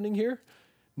what's happening here?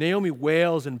 Naomi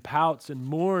wails and pouts and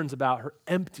mourns about her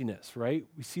emptiness, right?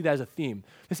 We see that as a theme.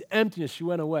 This emptiness, she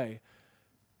went away.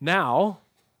 Now,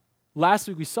 last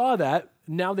week we saw that.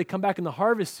 Now they come back in the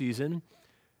harvest season,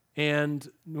 and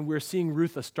we're seeing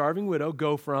Ruth, a starving widow,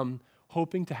 go from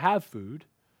hoping to have food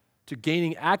to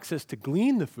gaining access to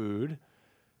glean the food,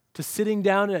 to sitting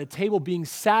down at a table being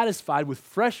satisfied with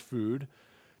fresh food,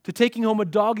 to taking home a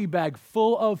doggy bag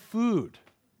full of food.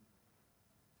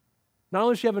 Not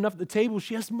only does she have enough at the table,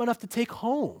 she has enough to take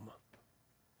home.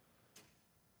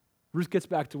 Ruth gets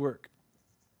back to work.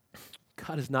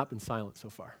 God has not been silent so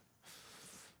far.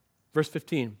 Verse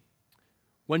 15,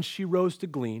 when she rose to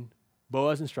glean,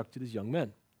 Boaz instructed his young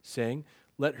men, saying,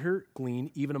 let her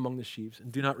glean even among the sheaves,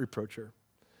 and do not reproach her.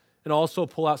 And also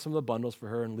pull out some of the bundles for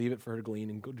her and leave it for her to glean,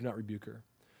 and do not rebuke her.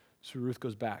 So Ruth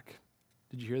goes back.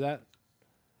 Did you hear that?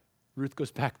 Ruth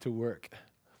goes back to work.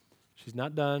 She's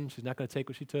not done. She's not going to take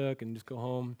what she took and just go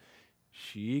home.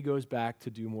 She goes back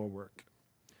to do more work.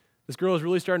 This girl is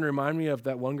really starting to remind me of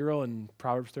that one girl in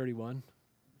Proverbs 31.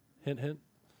 Hint, hint.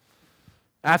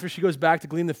 After she goes back to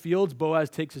glean the fields, Boaz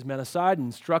takes his men aside and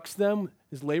instructs them,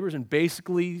 his laborers, and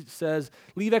basically says,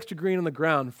 leave extra grain on the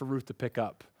ground for Ruth to pick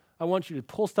up. I want you to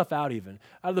pull stuff out even.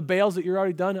 Out of the bales that you're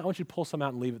already done, I want you to pull some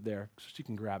out and leave it there so she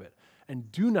can grab it.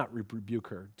 And do not rebuke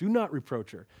her. Do not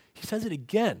reproach her. He says it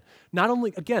again. Not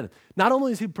only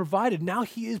is he provided, now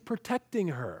he is protecting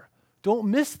her. Don't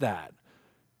miss that.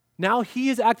 Now he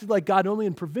has acted like God not only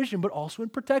in provision, but also in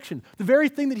protection. The very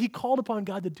thing that he called upon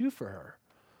God to do for her.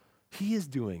 He is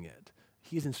doing it.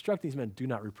 He is instructing these men, do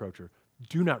not reproach her.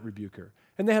 Do not rebuke her.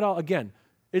 And they had all, again,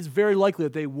 it's very likely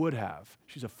that they would have.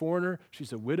 She's a foreigner.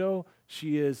 She's a widow.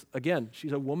 She's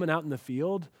a woman out in the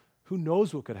field. Who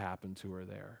knows what could happen to her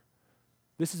there?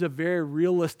 This is a very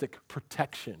realistic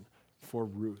protection for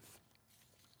Ruth.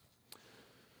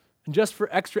 And just for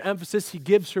extra emphasis, he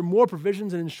gives her more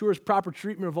provisions and ensures proper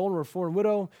treatment of vulnerable foreign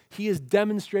widow. He is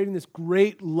demonstrating this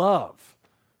great love,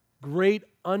 great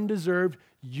undeserved,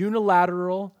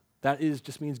 unilateral, that is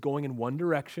just means going in one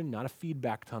direction, not a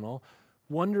feedback tunnel,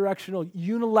 one directional,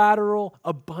 unilateral,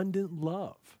 abundant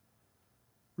love.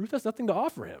 Ruth has nothing to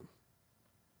offer him.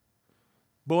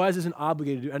 Boaz isn't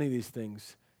obligated to do any of these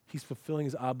things. He's fulfilling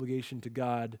his obligation to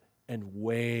God and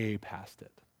way past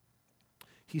it.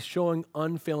 He's showing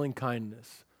unfailing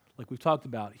kindness. Like we've talked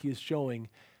about, he is showing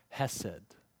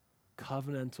hesed,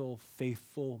 covenantal,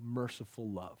 faithful, merciful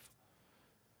love.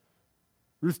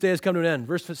 Ruth's day has come to an end.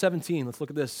 Verse 17, let's look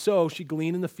at this. So she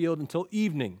gleaned in the field until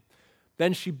evening.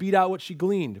 Then she beat out what she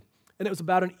gleaned, and it was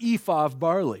about an ephah of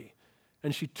barley.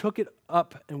 And she took it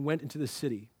up and went into the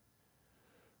city.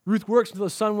 Ruth works until the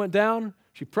sun went down.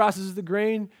 She processes the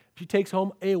grain. She takes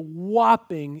home a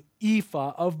whopping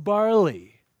ephah of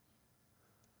barley.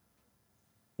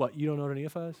 What, you don't know what an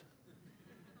ephah is?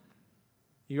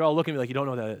 You're all looking at me like you don't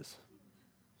know what that is.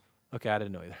 Okay, I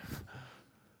didn't know either.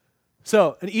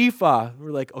 So an ephah,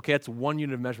 we're like, okay, that's 1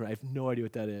 unit of measurement. I have no idea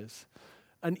what that is.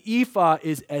 An ephah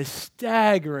is a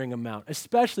staggering amount,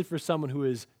 especially for someone who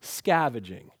is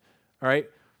scavenging, all right?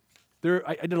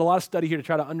 I did a lot of study here to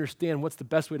try to understand what's the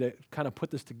best way to kind of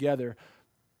put this together.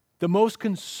 The most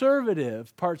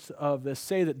conservative parts of this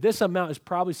say that this amount is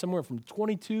probably somewhere from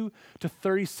 22 to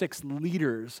 36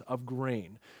 liters of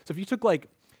grain. So if you took like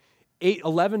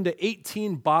 11 to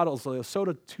 18 bottles, like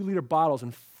soda 2-liter bottles,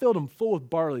 and filled them full with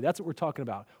barley, that's what we're talking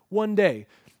about. One day.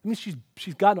 I mean,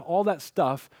 she's gotten all that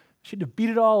stuff. She had to beat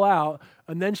it all out,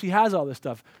 and then she has all this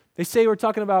stuff. They say we're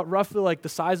talking about roughly like the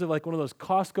size of like one of those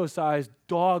Costco-sized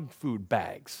dog food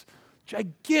bags.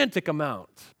 Gigantic amount,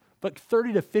 but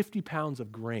 30 to 50 pounds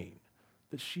of grain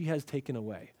that she has taken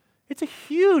away. It's a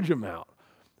huge amount.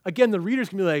 Again, the readers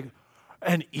can be like,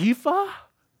 an ephah?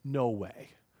 No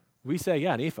way. We say,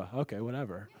 yeah, an ephah. Okay,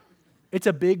 whatever. It's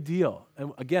a big deal.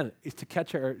 And again, it's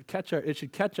to it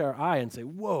should catch our eye and say,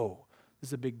 whoa, this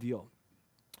is a big deal.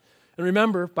 And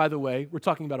remember, by the way, we're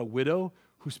talking about a widow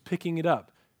who's picking it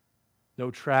up.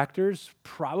 No tractors,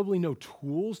 probably no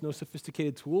tools, no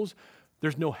sophisticated tools.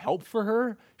 There's no help for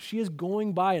her. She is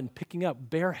going by and picking up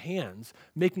bare hands,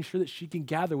 making sure that she can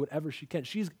gather whatever she can.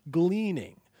 She's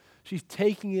gleaning. She's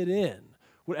taking it in.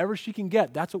 Whatever she can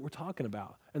get, that's what we're talking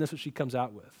about. And that's what she comes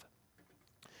out with.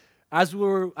 As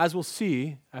we'll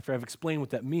see, after I've explained what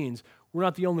that means, we're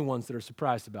not the only ones that are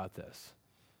surprised about this.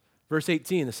 Verse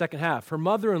 18, the second half, her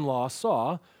mother-in-law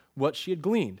saw what she had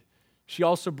gleaned. She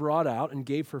also brought out and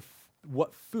gave her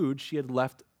what food she had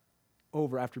left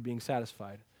over after being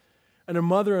satisfied. And her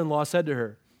mother-in-law said to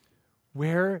her,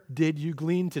 "Where did you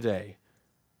glean today?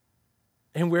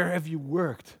 And where have you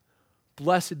worked?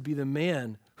 Blessed be the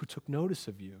man who took notice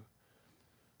of you."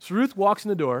 So Ruth walks in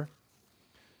the door.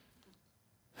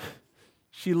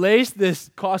 She lays this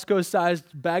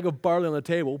Costco-sized bag of barley on the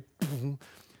table.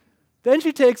 Then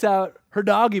she takes out her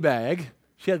doggy bag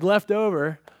she had left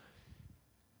over.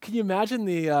 Can you imagine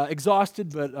the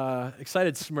exhausted but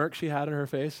excited smirk she had on her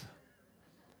face?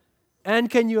 And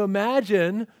can you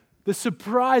imagine the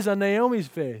surprise on Naomi's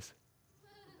face?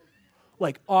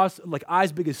 Like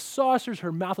eyes big as saucers,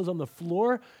 her mouth is on the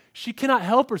floor. She cannot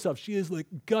help herself. She is like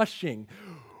gushing.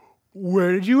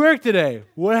 "Where did you work today?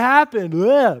 What happened?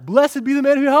 Ugh. Blessed be the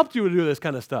man who helped you to do this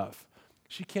kind of stuff."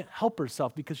 She can't help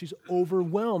herself because she's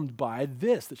overwhelmed by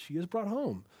this that she has brought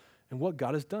home and what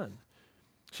God has done.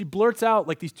 She blurts out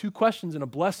like these two questions and a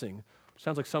blessing.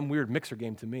 Sounds like some weird mixer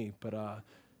game to me, but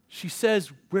she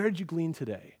says, "Where did you glean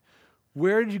today?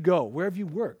 Where did you go? Where have you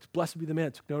worked? Blessed be the man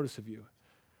that took notice of you."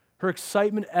 Her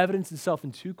excitement evidenced itself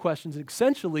in two questions, and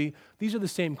essentially, these are the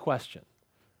same question.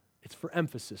 It's for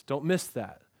emphasis. Don't miss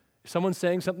that. If someone's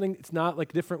saying something, it's not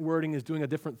like different wording is doing a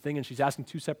different thing and she's asking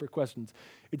two separate questions.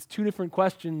 It's two different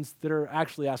questions that are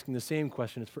actually asking the same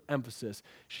question. It's for emphasis.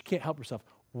 She can't help herself.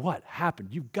 What happened?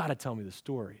 You've got to tell me the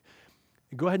story.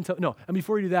 And go ahead and tell. No, and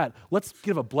before you do that, let's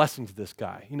give a blessing to this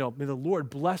guy. May the Lord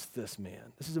bless this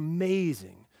man. This is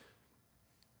amazing.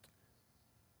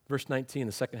 Verse 19,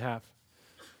 the second half.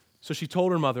 So she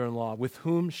told her mother-in-law with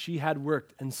whom she had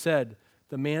worked and said,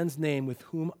 "The man's name with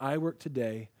whom I work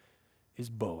today is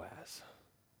Boaz."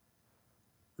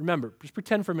 Remember, just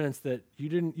pretend for a minute that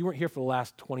you weren't here for the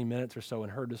last 20 minutes or so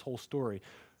and heard this whole story.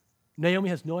 Naomi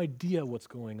has no idea what's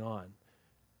going on.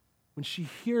 When she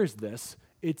hears this,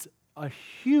 it's a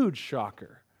huge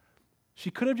shocker.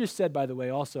 She could have just said, by the way,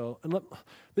 also,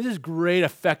 this is great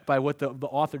effect by what the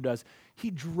author does. He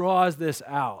draws this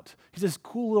out. He's this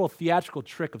cool little theatrical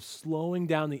trick of slowing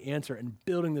down the answer and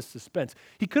building this suspense.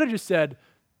 He could have just said,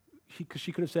 she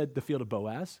could have said the field of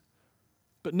Boaz.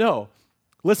 But no,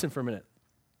 listen for a minute.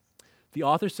 The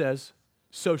author says,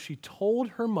 so she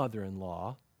told her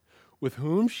mother-in-law with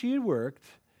whom she had worked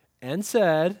and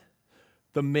said,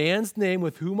 "The man's name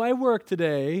with whom I work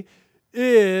today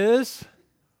is..."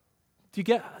 Do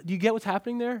you get what's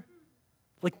happening there?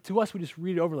 Like to us, we just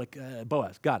read it over like,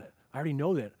 Boaz, got it. I already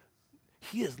know that.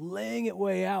 He is laying it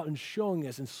way out and showing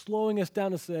us and slowing us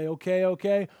down to say,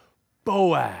 okay,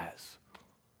 Boaz.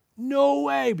 No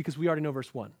way, because we already know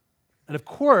verse 1. And of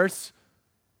course,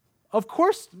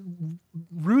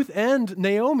 Ruth and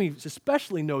Naomi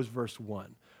especially knows verse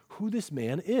 1, who this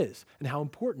man is and how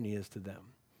important he is to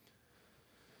them.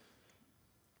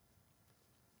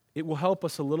 It will help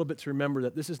us a little bit to remember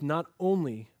that this is not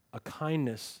only a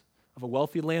kindness of a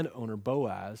wealthy landowner,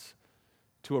 Boaz,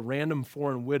 to a random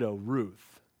foreign widow,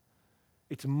 Ruth.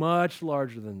 It's much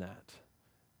larger than that.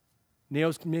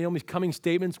 Naomi's coming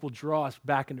statements will draw us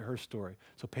back into her story.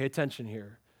 So pay attention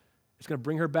here. It's going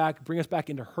to bring us back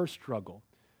into her struggle.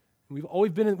 And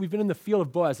we've been in the field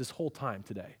of Boaz this whole time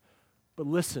today. But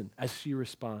listen as she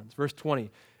responds. Verse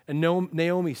 20, and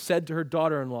Naomi said to her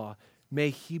daughter-in-law, "May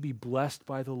he be blessed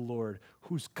by the Lord,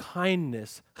 whose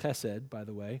kindness," chesed, by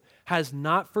the way, "has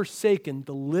not forsaken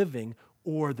the living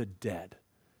or the dead."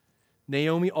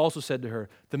 Naomi also said to her,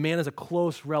 "The man is a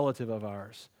close relative of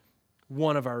ours,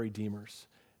 one of our redeemers."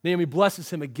 Naomi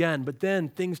blesses him again, but then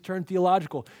things turn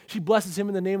theological. She blesses him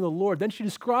in the name of the Lord. Then she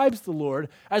describes the Lord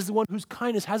as the one whose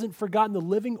kindness hasn't forgotten the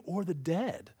living or the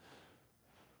dead.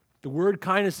 The word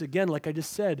kindness, again, like I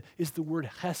just said, is the word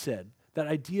chesed, that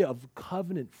idea of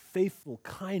covenant, faithful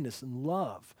kindness and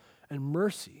love and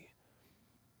mercy.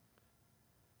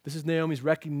 This is Naomi's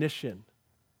recognition.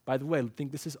 By the way, I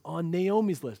think this is on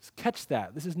Naomi's list. Catch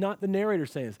that. This is not the narrator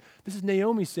saying this. This is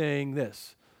Naomi saying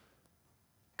this.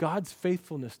 God's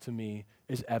faithfulness to me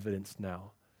is evidenced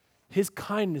now. His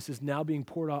kindness is now being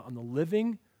poured out on the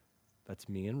living, that's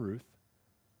me and Ruth,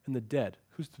 and the dead.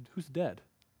 Who's dead?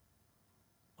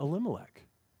 Elimelech.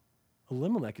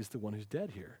 Elimelech is the one who's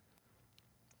dead here.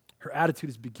 Her attitude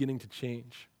is beginning to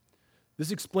change. This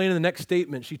is explained in the next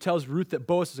statement. She tells Ruth that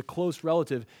Boaz is a close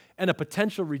relative and a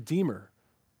potential redeemer.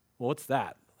 Well, what's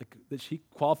that? Like that she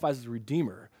qualifies as a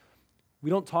redeemer.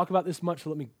 We don't talk about this much, so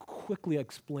let me quickly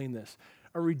explain this.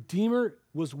 A redeemer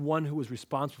was one who was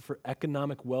responsible for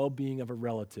economic well-being of a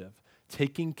relative,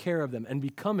 taking care of them, and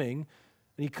becoming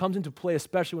And he comes into play,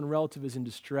 especially when a relative is in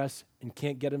distress and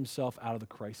can't get himself out of the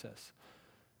crisis.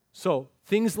 So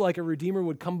things like a redeemer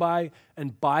would come by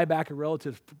and buy back a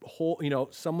relative,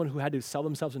 someone who had to sell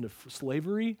themselves into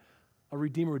slavery, a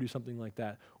redeemer would do something like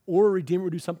that. Or a redeemer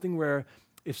would do something where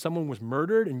if someone was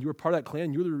murdered and you were part of that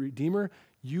clan, you were the redeemer,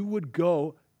 you would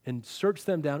go and search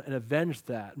them down and avenge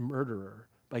that murderer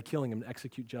by killing him and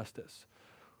execute justice.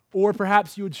 Or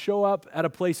perhaps you would show up at a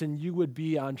place and you would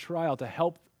be on trial to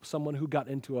help someone who got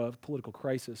into a political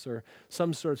crisis or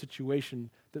some sort of situation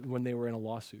that when they were in a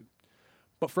lawsuit.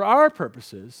 But for our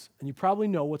purposes, and you probably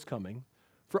know what's coming,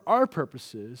 for our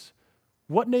purposes,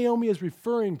 what Naomi is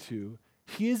referring to,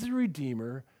 he is the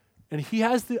redeemer, and he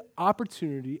has the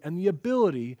opportunity and the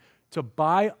ability to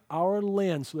buy our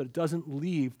land so that it doesn't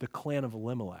leave the clan of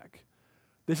Elimelech.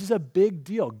 This is a big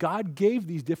deal. God gave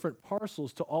these different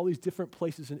parcels to all these different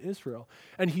places in Israel,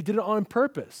 and he did it on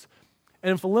purpose.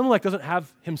 And if Elimelech doesn't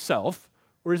have himself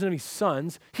or doesn't have any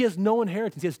sons, he has no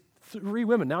inheritance. He has 3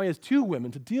 women. Now he has 2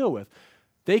 women to deal with.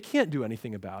 They can't do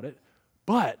anything about it,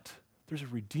 but there's a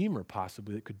redeemer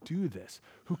possibly that could do this,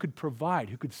 who could provide,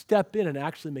 who could step in and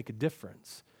actually make a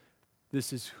difference.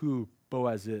 This is who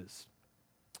Boaz is.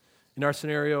 In our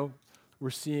scenario, we're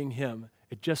seeing him.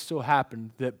 It just so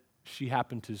happened that she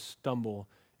happened to stumble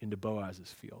into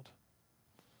Boaz's field.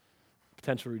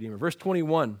 Potential redeemer. Verse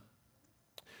 21.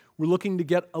 We're looking to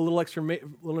get a little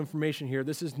information here.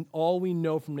 This is all we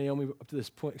know from Naomi up to this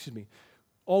point.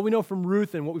 All we know from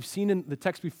Ruth and what we've seen in the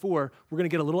text before, we're going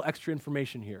to get a little extra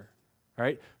information here. All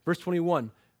right? Verse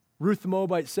 21, Ruth the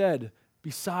Moabite said,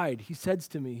 Besides, he said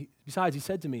to me,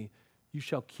 you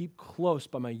shall keep close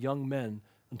by my young men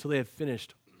until they have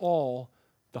finished all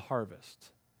the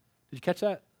harvest. Did you catch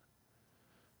that?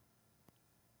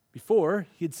 Before,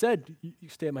 he had said, you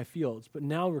stay at my fields, but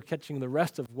now we're catching the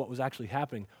rest of what was actually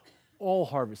happening. All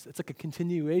harvest. It's like a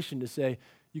continuation to say,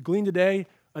 you glean today,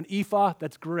 an ephah,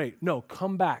 that's great. No,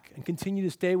 come back and continue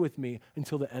to stay with me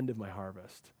until the end of my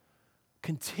harvest.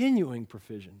 Continuing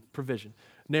provision.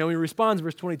 Naomi responds,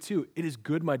 verse 22, it is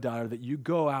good, my daughter, that you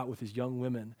go out with his young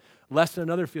women, lest in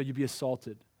another field you be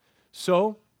assaulted.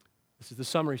 So, this is the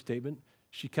summary statement,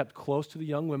 she kept close to the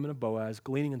young women of Boaz,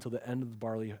 gleaning until the end of the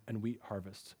barley and wheat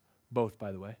harvests, both,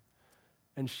 by the way,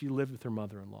 and she lived with her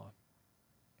mother-in-law.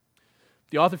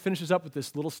 The author finishes up with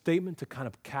this little statement to kind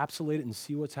of encapsulate it and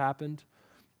see what's happened.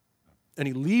 And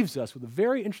he leaves us with a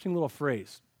very interesting little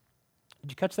phrase.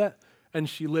 Did you catch that? And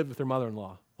she lived with her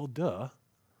mother-in-law. Well, duh.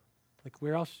 Like,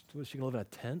 where else was she going to live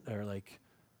in a tent? Or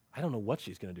I don't know what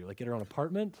she's going to do. Get her own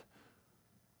apartment?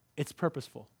 It's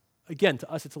purposeful. Again, to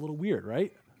us, it's a little weird,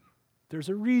 right? There's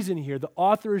a reason here. The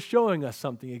author is showing us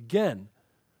something again.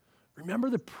 Remember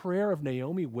the prayer of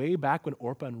Naomi way back when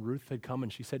Orpah and Ruth had come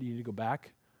and she said, you need to go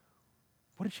back?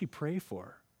 What did she pray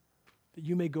for? That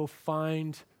you may go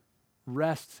find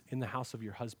rest in the house of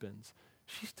your husbands.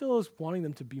 She still is wanting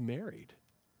them to be married.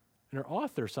 And her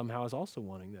author somehow is also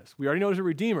wanting this. We already know there's a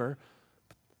redeemer.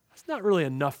 But that's not really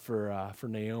enough for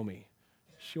Naomi.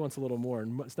 She wants a little more,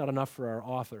 and it's not enough for our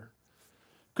author.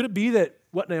 Could it be that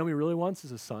what Naomi really wants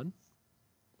is a son?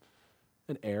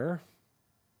 An heir?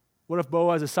 What if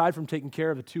Boaz, aside from taking care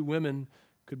of the 2 women,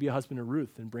 could be a husband to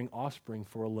Ruth and bring offspring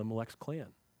for Elimelech's clan?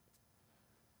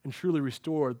 And truly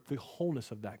restore the wholeness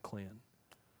of that clan?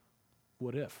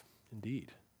 What if,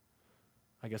 indeed?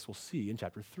 I guess we'll see in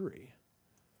chapter 3.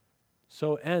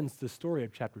 So ends the story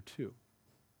of chapter 2.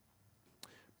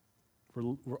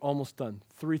 We're almost done.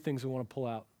 3 things we want to pull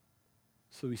out.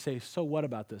 So we say, so what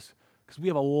about this? Because we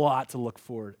have a lot to look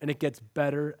forward. And it gets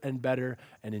better and better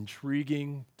and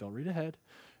intriguing. Don't read ahead.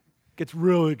 It gets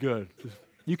really good.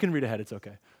 You can read ahead, it's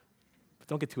okay. But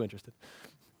don't get too interested.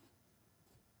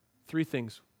 3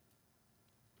 things.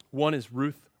 1 is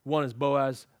Ruth, 1 is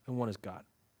Boaz, and 1 is God.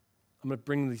 I'm going to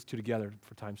bring these 2 together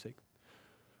for time's sake.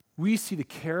 We see the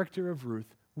character of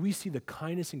Ruth, we see the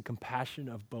kindness and compassion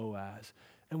of Boaz,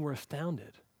 and we're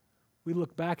astounded. We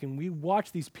look back and we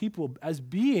watch these people as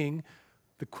being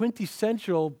the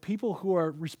quintessential people who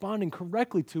are responding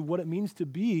correctly to what it means to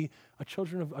be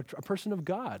a person of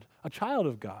God, a child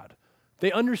of God.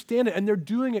 They understand it and they're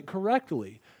doing it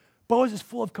correctly. Boaz is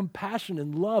full of compassion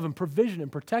and love and provision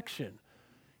and protection.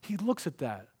 He looks at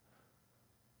that.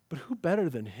 But who better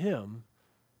than him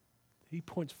he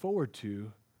points forward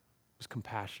to was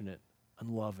compassionate and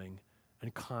loving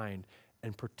and kind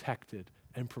and protected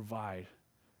and provide?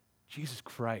 Jesus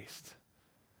Christ.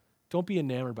 Don't be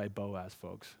enamored by Boaz,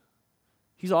 folks.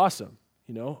 He's awesome.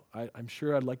 I'm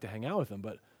sure I'd like to hang out with him,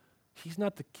 but he's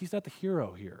not the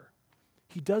hero here.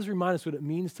 He does remind us what it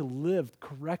means to live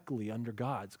correctly under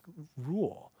God's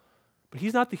rule. But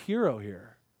he's not the hero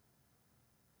here.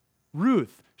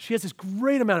 Ruth, she has this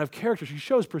great amount of character. She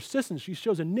shows persistence. She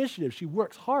shows initiative. She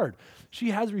works hard.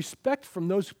 She has respect from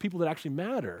those people that actually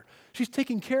matter. She's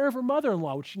taking care of her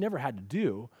mother-in-law, which she never had to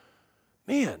do.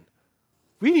 Man,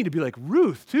 we need to be like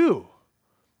Ruth too.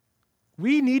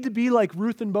 We need to be like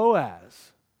Ruth and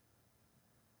Boaz.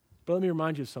 But let me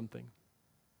remind you of something.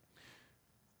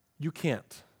 You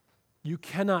can't. You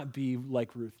cannot be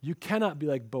like Ruth. You cannot be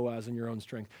like Boaz in your own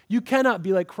strength. You cannot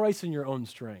be like Christ in your own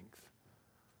strength.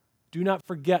 Do not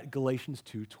forget Galatians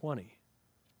 2:20.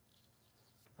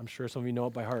 I'm sure some of you know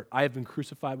it by heart. I have been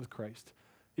crucified with Christ.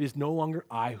 It is no longer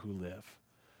I who live,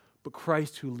 but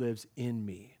Christ who lives in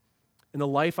me. In the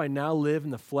life I now live in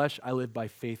the flesh, I live by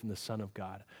faith in the Son of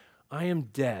God. I am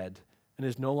dead, and it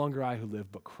is no longer I who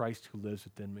live, but Christ who lives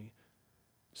within me.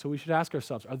 So we should ask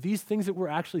ourselves, are these things that we're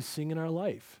actually seeing in our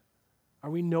life? Are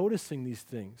we noticing these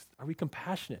things? Are we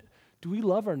compassionate? Do we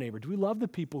love our neighbor? Do we love the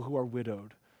people who are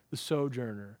widowed, the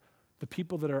sojourner, the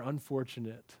people that are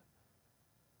unfortunate?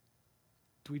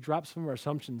 Do we drop some of our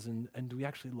assumptions and do we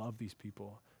actually love these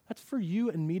people? That's for you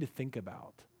and me to think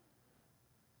about.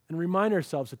 And remind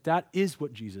ourselves that that is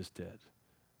what Jesus did.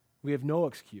 We have no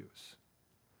excuse.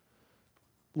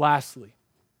 Lastly,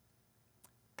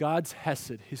 God's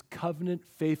hesed, his covenant,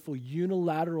 faithful,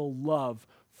 unilateral love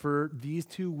for these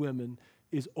two women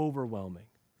is overwhelming.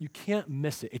 You can't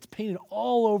miss it. It's painted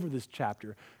all over this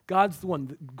chapter. God's the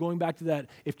one, going back to that,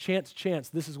 if chance,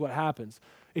 this is what happens.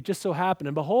 It just so happened.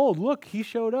 And behold, look, he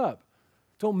showed up.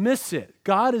 Don't miss it.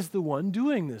 God is the one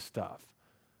doing this stuff.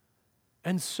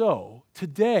 And so,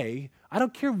 today, I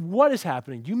don't care what is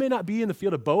happening. You may not be in the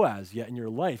field of Boaz yet in your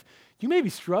life. You may be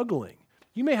struggling.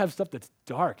 You may have stuff that's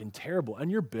dark and terrible,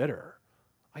 and you're bitter.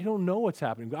 I don't know what's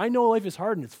happening, but I know life is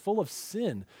hard and it's full of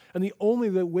sin. And the only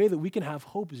way that we can have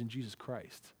hope is in Jesus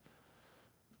Christ.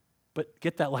 But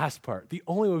get that last part. The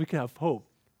only way we can have hope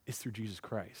is through Jesus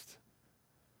Christ.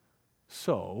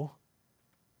 So,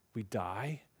 we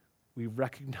die. We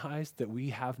recognize that we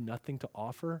have nothing to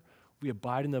offer. We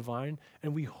abide in the vine,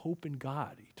 and we hope in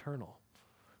God, eternal.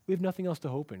 We have nothing else to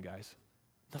hope in, guys.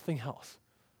 Nothing else.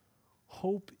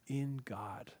 Hope in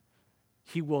God.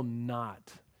 He will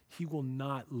not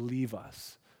leave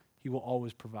us. He will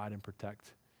always provide and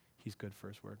protect. He's good for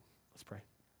his word. Let's pray.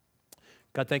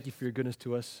 God, thank you for your goodness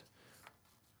to us.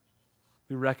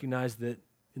 We recognize that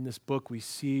in this book we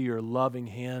see your loving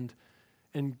hand.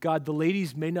 And God, the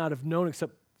ladies may not have known,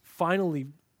 except finally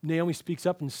Naomi speaks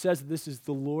up and says that this is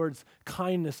the Lord's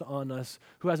kindness on us,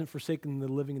 who hasn't forsaken the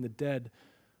living and the dead.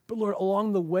 But Lord,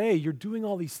 along the way, you're doing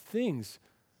all these things.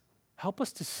 Help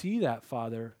us to see that,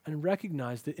 Father, and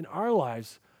recognize that in our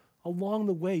lives, along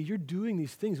the way, you're doing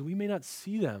these things. We may not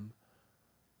see them.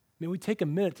 May we take a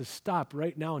minute to stop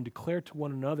right now and declare to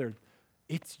one another,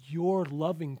 it's your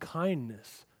loving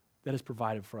kindness that has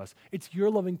provided for us. It's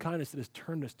your loving kindness that has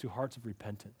turned us to hearts of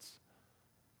repentance.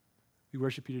 We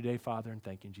worship you today, Father, and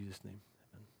thank you in Jesus' name.